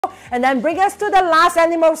And then bring us to the last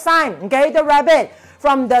animal sign, okay, the rabbit.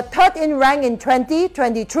 From the third in rank in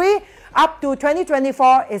 2023 up to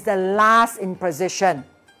 2024 is the last in position.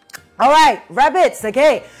 All right, rabbits,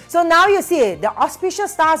 okay. So now you see, the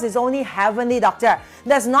auspicious stars is only Heavenly Doctor.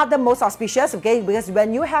 That's not the most auspicious, okay, because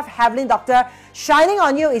when you have Heavenly Doctor shining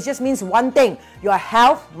on you, it just means one thing. Your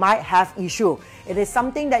health might have issue. It is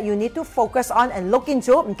something that you need to focus on and look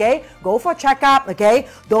into, okay? Go for checkup, okay?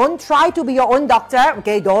 Don't try to be your own doctor,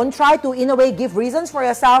 okay? Don't try to, in a way, give reasons for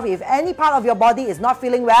yourself. If any part of your body is not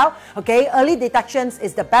feeling well, okay? Early detections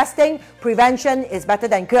is the best thing. Prevention is better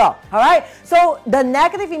than cure, all right? So the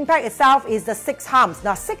negative impact itself is the 6 harms.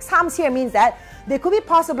 Now, 6 harms here means that there could be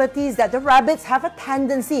possibilities that the rabbits have a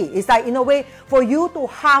tendency, it's like in a way for you to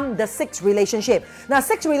harm the 6th relationship. Now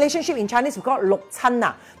 6th relationship in Chinese we call it 六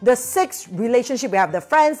親. The 6th relationship, we have the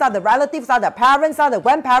friends, the relatives, the parents, the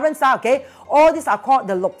grandparents, okay? All these are called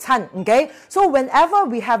the 六親, okay? So whenever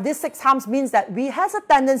we have these 6 harms means that we have a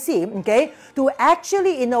tendency, okay, to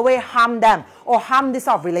actually in a way harm them or harm this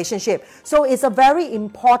sort of relationship. So it's a very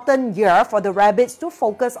important year for the rabbits to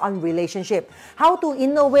focus on relationship. How to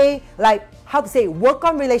in a way, like, how to say, work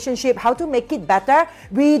on relationship, how to make it better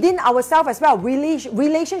within ourselves as well.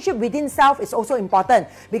 Relationship within self is also important,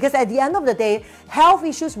 because at the end of the day, health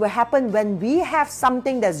issues will happen when we have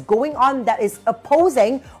something that's going on that is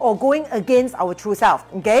opposing or going against our true self,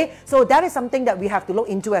 okay? So that is something that we have to look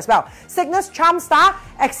into as well. Sickness charm star,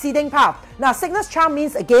 exceeding path. Now sickness charm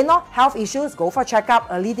means again, health issues, go for checkup,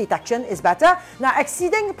 early detection is better. Now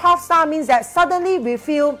exceeding path star means that suddenly we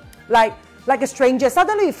feel like a stranger.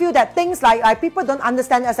 Suddenly we feel that things like people don't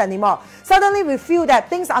understand us anymore. Suddenly we feel that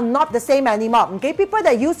things are not the same anymore, okay? People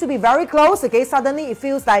that used to be very close, okay, suddenly it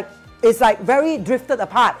feels like it's like very drifted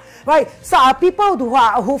apart, right? So people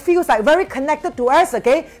who feels like very connected to us,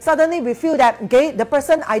 okay, suddenly we feel that, okay, the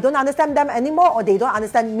person, I don't understand them anymore, or they don't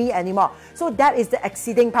understand me anymore. So that is the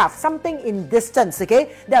exceeding path, something in distance,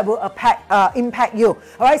 okay, that will impact you,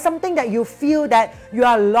 all right? Something that you feel that you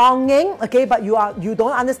are longing, okay, but you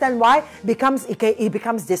don't understand why, it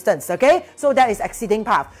becomes distance, okay? So that is exceeding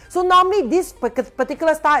path. So normally this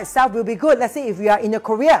particular star itself will be good. Let's say if you are in a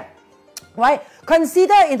career, right?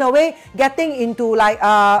 Consider in a way getting into like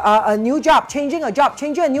a new job, changing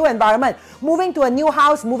a new environment, moving to a new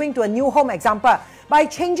house, moving to a new home, example. By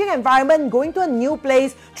changing environment, going to a new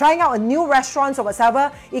place, trying out a new restaurant or whatever,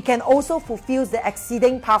 it can also fulfill the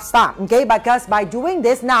exceeding path star, okay? Because by doing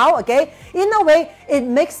this now, okay, in a way, it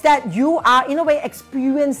makes that you are in a way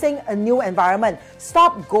experiencing a new environment.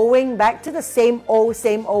 Stop going back to the same old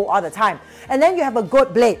all the time. And then you have a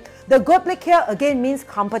goat blade. The goat blade here again means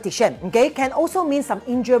competition, okay? Can also mean some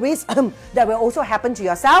injuries that will also happen to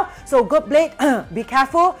yourself. So goat blade, be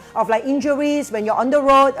careful of like injuries when you're on the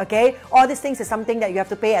road, okay? All these things is something that you have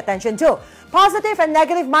to pay attention to. Positive and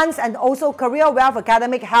negative months, and also career, wealth,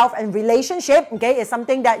 academic, health, and relationship, okay, is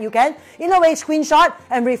something that you can in a way screenshot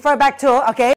and refer back to, okay?